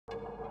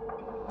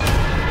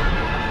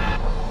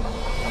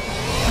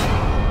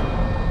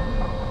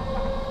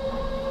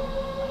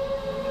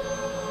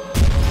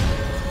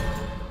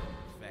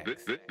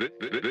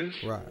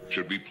voice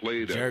should be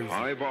played at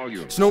high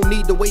volume. There's no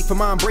need to wait for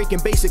mine breaking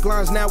basic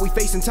lines. Now we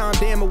facing time.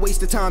 Damn, a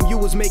waste of time. You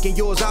was making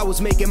yours, I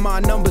was making my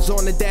numbers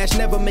on the dash.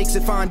 Never makes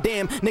it fine.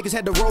 Damn, niggas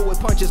had to roll with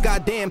punches.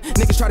 Goddamn,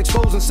 niggas tried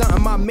exposing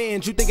something. My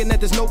man, you thinking that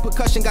there's no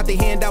percussion? Got their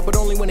hand out, but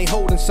only when they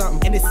holding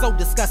something. And it's so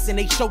disgusting.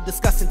 They show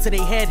disgusting till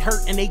they head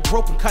hurt and they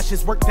grow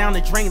concussions. Work down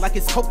the drain like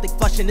it's coke they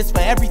flushing. It's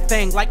for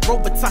everything like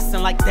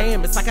Robitussin. Like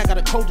damn, it's like I got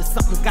a cold or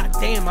something.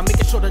 Goddamn, I'm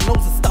making sure the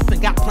nose is stuffing.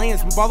 Got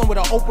plans. We ballin' with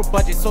an Oprah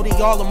budget, so they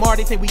all are.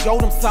 They think we owe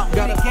them something.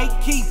 Got the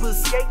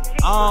gatekeepers.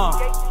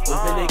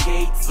 Open the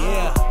gates.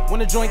 Yeah.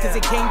 Wanna join cause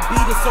they can't beat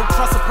us, so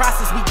trust the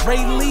process. We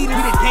great leaders.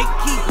 We the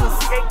gatekeepers.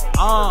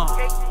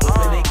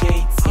 Open the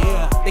gates.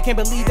 Yeah. They can't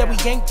believe that we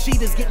ain't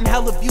cheaters. Getting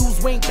hella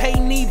views, we ain't pay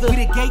neither. We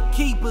the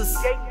gatekeepers.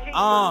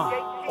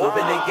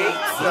 Open the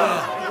gates.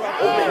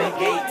 Yeah. Open the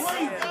gates.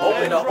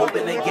 Open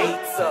the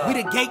gates. We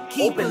the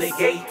gatekeepers. Open the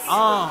gates.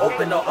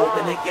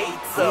 Open the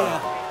gates.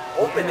 Yeah.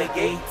 Open the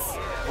gates.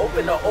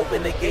 Open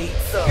the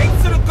gates.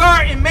 Gates to the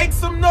garden, make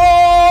some noise!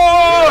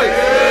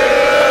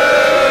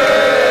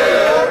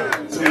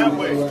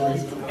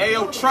 Hey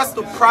yo, trust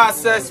the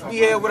process. We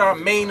here with our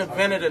main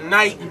event of the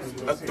night.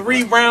 A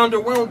 3-rounder.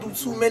 We don't do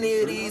too many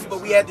of these,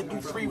 but we had to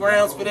do 3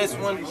 rounds for this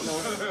one.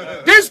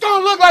 This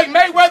gonna look like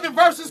Mayweather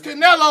versus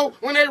Canelo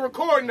when they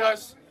recording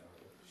us.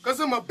 Cause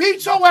I'ma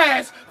beat your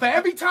ass for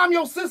every time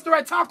your sister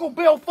at Taco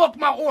Bell fucked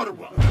my order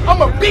up.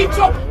 I'ma beat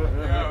your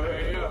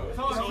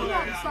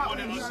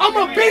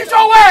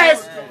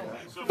ass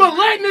for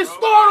letting this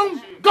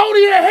stardom go to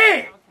your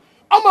head.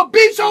 I'ma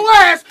beat your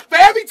ass for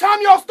every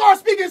time y'all start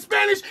speaking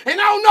Spanish and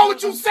I don't know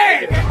what you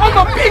said.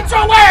 I'ma beat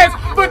your ass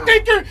for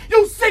thinking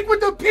you sick with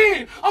the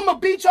pen. I'ma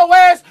beat your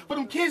ass for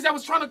them kids that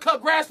was trying to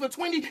cut grass for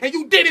 20 and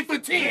you did it for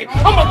 10.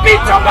 I'ma beat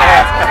your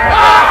ass.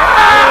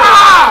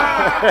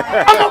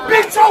 I'ma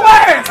beat your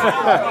ass.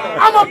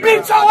 I'ma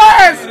beat your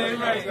ass.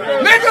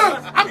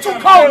 Nigga, I'm too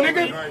cold,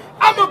 nigga.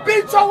 I'ma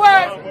beat your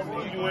ass.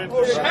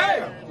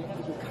 Hey.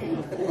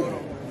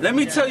 Let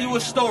me tell you a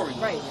story.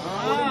 Right.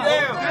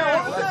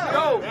 Let's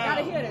go.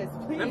 Gotta hear this.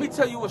 Let me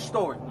tell you a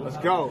story. Let's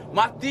go.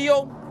 My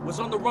Theo was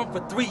on the run for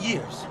 3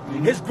 years.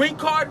 His green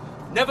card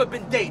never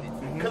been dated.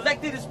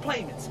 Collected his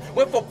payments.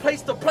 Went from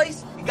place to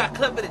place. He got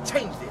clever to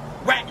change it.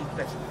 Rat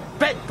infection.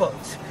 Bed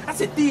bugs. I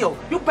said, Theo,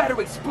 you better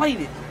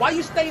explain it. Why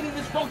you staying in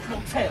this Roach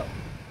Motel?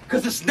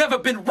 Because it's never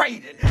been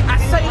raided. I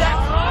say that.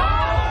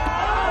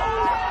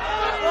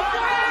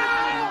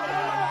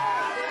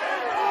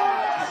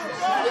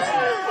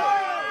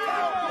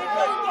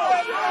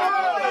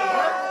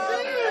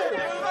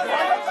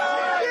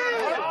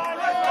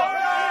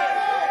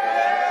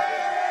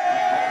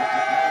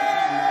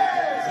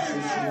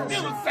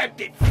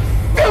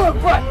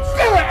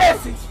 Feel the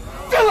essence.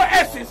 Feel the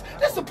essence.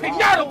 This is a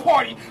pinata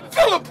party.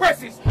 Feel the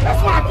presses.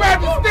 That's why I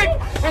grab the stick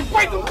and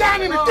break them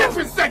down into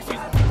different sections.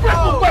 Flip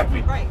a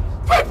weapon.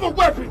 Flip a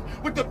weapon.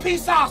 With the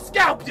piece I'll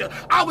scalp you.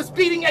 I was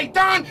beating a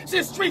Don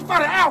since Street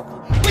Fighter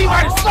Alpha. We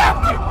might have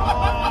slapped you.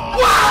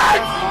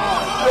 What?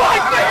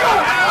 What, nigga?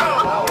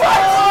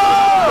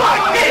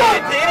 What,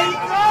 nigga?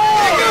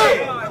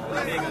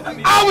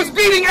 I was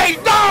beating a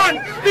Don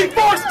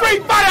before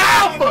Street Fighter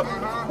Alpha.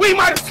 We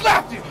might have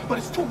slapped you, but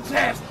it's 2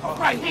 jabs, a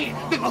right hand,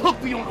 then a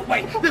hook be on the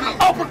way. Then an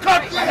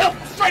uppercut to help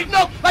him straighten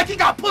up like he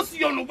got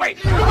pussy on the way.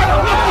 You better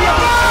hook me up.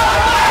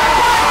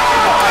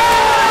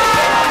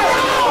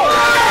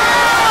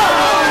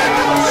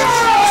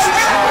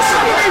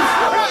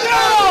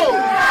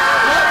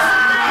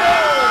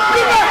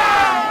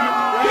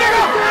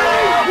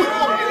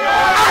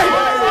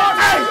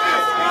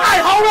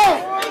 Hey, hold on.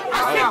 I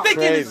keep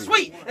thinking it's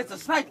sweet. It's a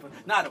sniper,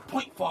 not a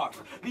point guard.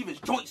 Leave his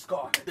joint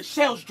scar. The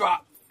shells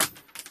drop.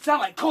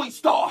 Sound like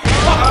Coinstar.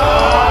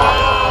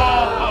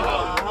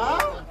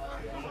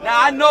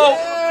 Now I know.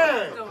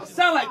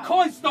 Sound like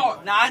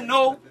Coinstar. Now I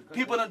know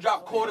people done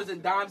drop quarters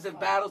and dimes in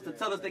battles to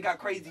tell us they got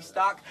crazy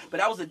stock, but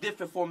that was a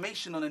different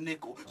formation on a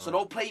nickel. So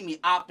don't play me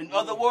op. In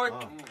other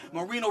words,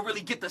 Marino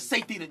really get the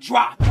safety to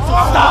drop. So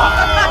stop.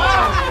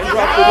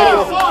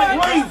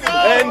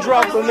 And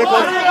drop the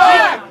nickel.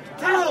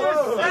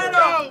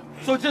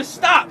 So just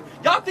stop.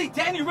 Y'all think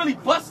Danny really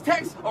bust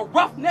text? A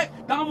roughneck?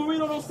 Don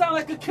Marino don't sound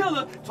like a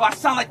killer, so I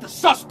sound like the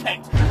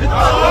suspect. So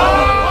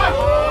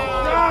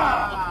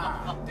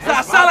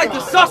I sound like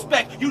the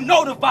suspect. You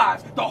know the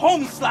vibes. The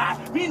homie slide.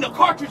 Me and the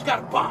cartridge got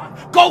a bond.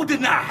 Go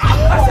deny.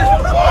 I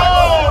said,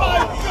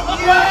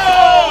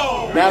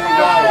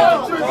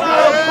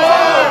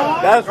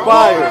 That's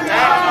fire.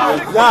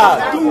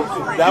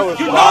 That was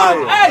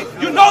fire. Hey,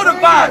 you know the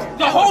vibes.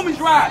 The homies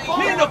ride.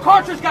 Me and the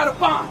cartridge got a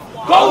bond.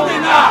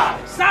 Golden Eye.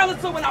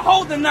 Silencer when I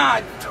hold the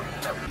knife.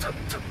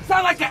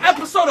 Sound like an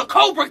episode of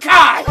Cobra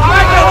Kai.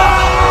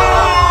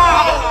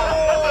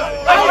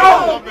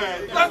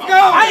 Let's go.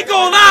 I ain't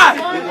gonna lie.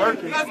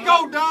 Let's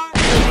go, Don.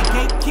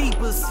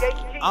 Gatekeepers.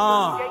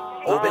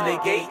 Open the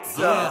gates.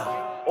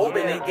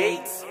 Open the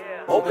gates.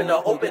 Open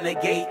the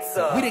gates.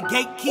 We the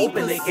gatekeepers.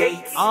 Open the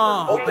gates.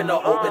 Open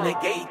the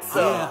gates.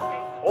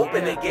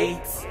 Open the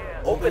gates.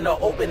 Open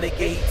the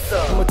gates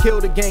up. I'ma kill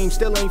the game,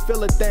 still ain't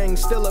feel a thing.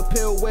 Still a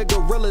pill where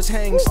gorillas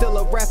hang. Still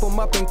a wrap 'em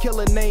up and kill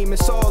a name.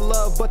 It's all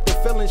love, but the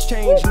feelings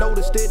change.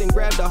 Noticed it and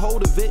grabbed a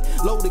hold of it.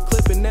 Loaded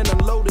clip and then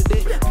unloaded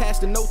it.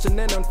 Passed the notes and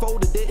then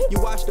unfolded it. You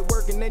watched it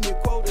work and then you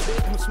quoted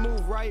it. I'm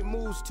smooth, right?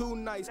 Moves too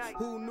nice.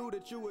 Who knew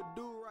that you would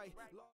do right?